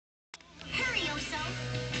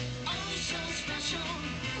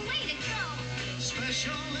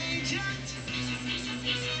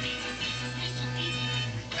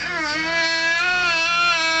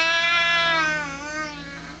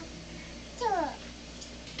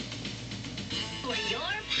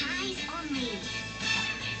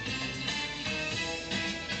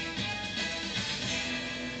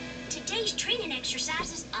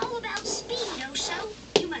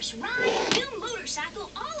just ride a new motorcycle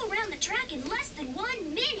all around the track in less than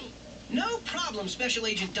 1 minute. No problem, Special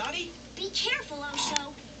Agent Dottie. Be careful,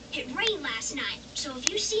 Osho. It rained last night, so if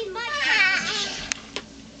you see mud puddles,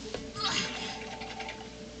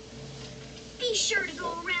 be sure to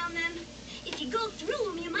go around them. If you go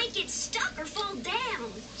through them, you might get stuck or fall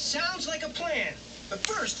down. Sounds like a plan. But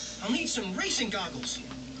first, I'll need some racing goggles.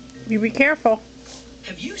 You be careful.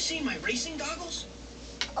 Have you seen my racing goggles?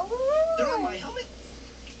 Oh. They're on my helmet?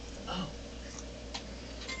 Oh.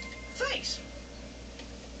 Thanks.